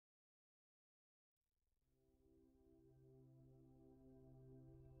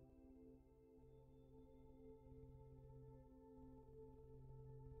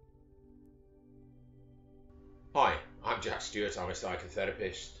Hi, I'm Jack Stewart. I'm a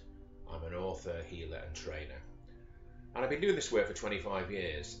psychotherapist. I'm an author, healer, and trainer. And I've been doing this work for 25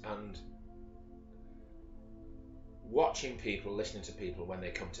 years. And watching people, listening to people when they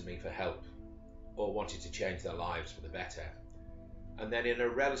come to me for help or wanting to change their lives for the better, and then in a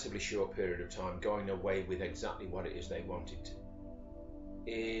relatively short period of time going away with exactly what it is they wanted,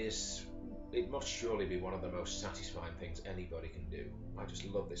 it must surely be one of the most satisfying things anybody can do. I just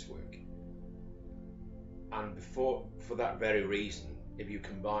love this work. And for that very reason, if you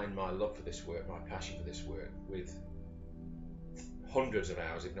combine my love for this work, my passion for this work, with hundreds of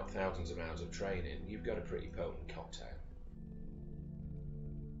hours, if not thousands of hours of training, you've got a pretty potent cocktail.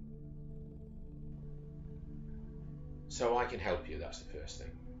 So I can help you, that's the first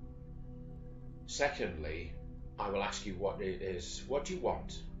thing. Secondly, I will ask you what it is. What do you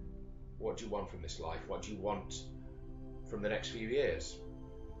want? What do you want from this life? What do you want from the next few years?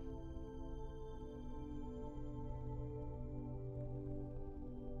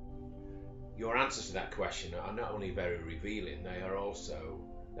 Your answers to that question are not only very revealing, they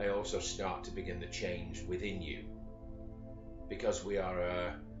also start to begin the change within you, because we are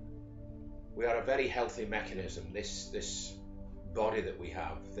a very healthy mechanism. This body that we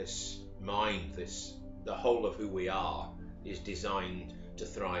have, this mind, the whole of who we are is designed to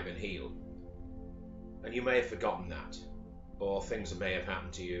thrive and heal. And you may have forgotten that, or things may have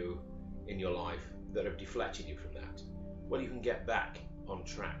happened to you in your life that have deflected you from that. Well, you can get back on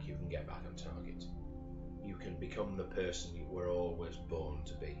track, you can get back on target. You can become the person you were always born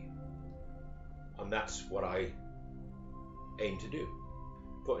to be. And that's what I aim to do.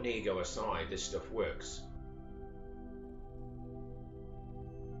 Putting ego aside, this stuff works.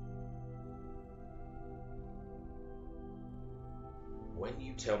 When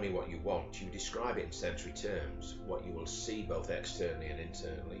you tell me what you want, you describe it in sensory terms, what you will see both externally and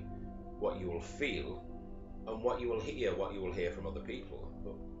internally, what you will feel, and what you will hear from other people,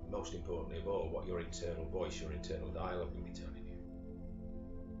 but most importantly of all, what your internal voice, your internal dialogue will be telling you.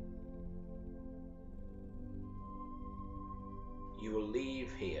 You will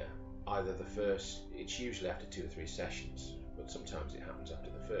leave here either it's usually after 2 or 3 sessions, but sometimes it happens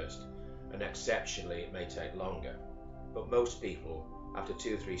after the first, and exceptionally it may take longer, but most people after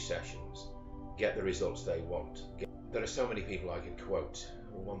 2 or 3 sessions get the results they want. There are so many people I could quote.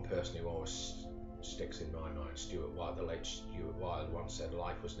 One person who always sticks in my mind, the late Stuart Wilde once said,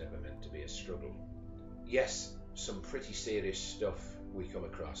 life was never meant to be a struggle. Yes, some pretty serious stuff we come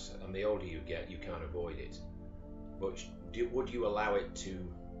across, and the older you get, you can't avoid it. But would you allow it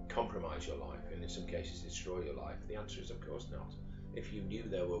to compromise your life, and in some cases destroy your life? The answer is of course not. If you knew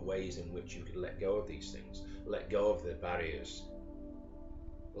there were ways in which you could let go of these things, let go of the barriers,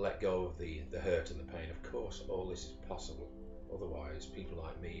 let go of the hurt and the pain, of course all this is possible. Otherwise, people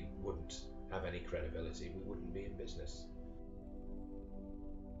like me wouldn't have any credibility, we wouldn't be in business.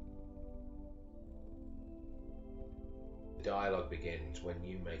 The dialogue begins when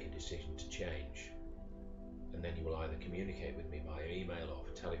you make a decision to change, and then you will either communicate with me via email or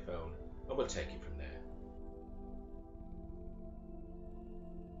telephone, and we'll take it from there.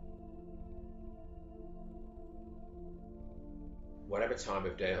 Whatever time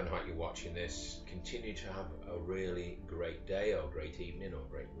of day or night you're watching this, continue to have a really great day or great evening or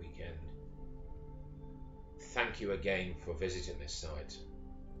great weekend. Thank you again for visiting this site.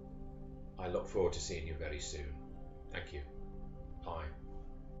 I look forward to seeing you very soon. Thank you. Bye.